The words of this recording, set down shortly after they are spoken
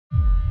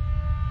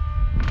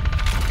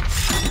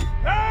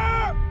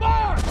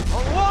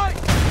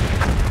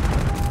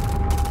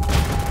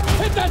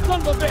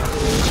son of a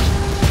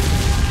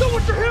bitch! Do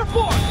what you're here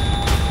for!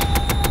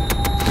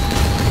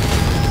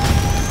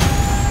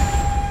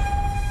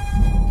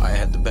 I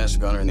had the best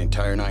gunner in the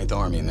entire 9th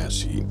Army in that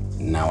seat.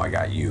 Now I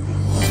got you.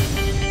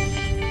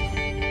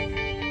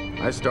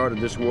 I started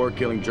this war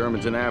killing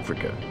Germans in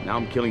Africa. Now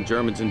I'm killing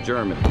Germans in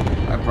Germany.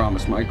 I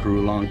promised my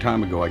crew a long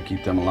time ago I'd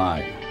keep them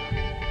alive.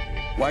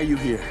 Why are you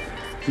here?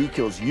 He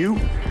kills you,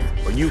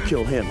 or you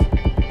kill him?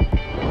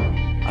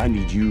 I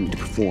need you to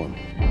perform.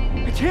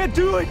 I can't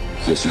do it!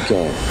 Yes, you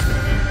can.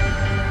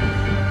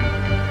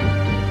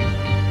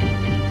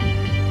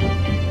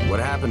 What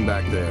happened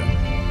back there?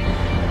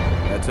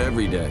 That's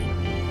every day.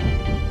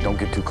 Don't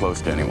get too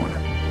close to anyone.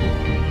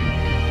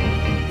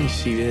 You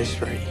see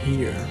this right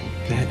here?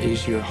 That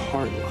is your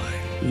heart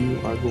life. You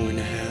are going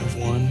to have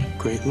one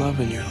great love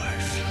in your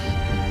life.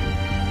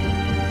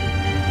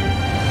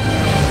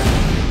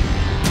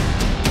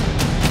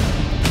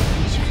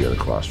 Secure the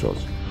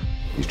crossroads.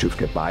 These troops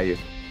get by you,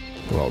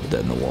 we're all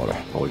dead in the water.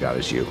 All we got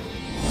is you.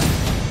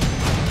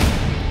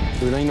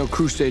 There ain't no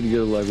crew stayed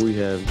together like we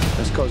have.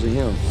 That's because of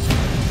him.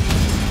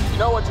 You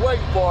know what's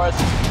waiting for us.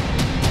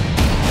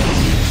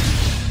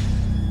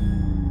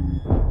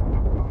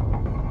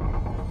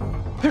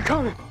 They're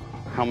coming.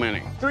 How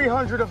many?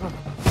 300 of them.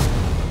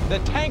 The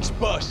tank's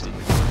busted.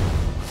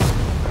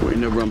 We ain't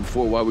never run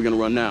before. Why are we gonna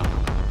run now?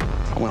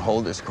 I'm gonna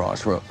hold this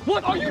crossroad.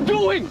 What are you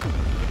doing?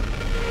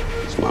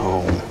 It's my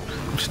home.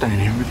 I'm staying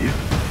here with you.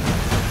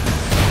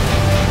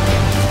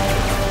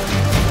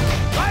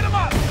 Light them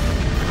up!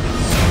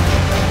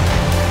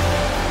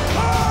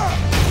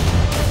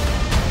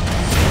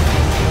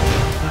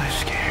 I'm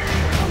scared.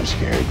 I'm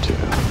scared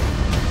too.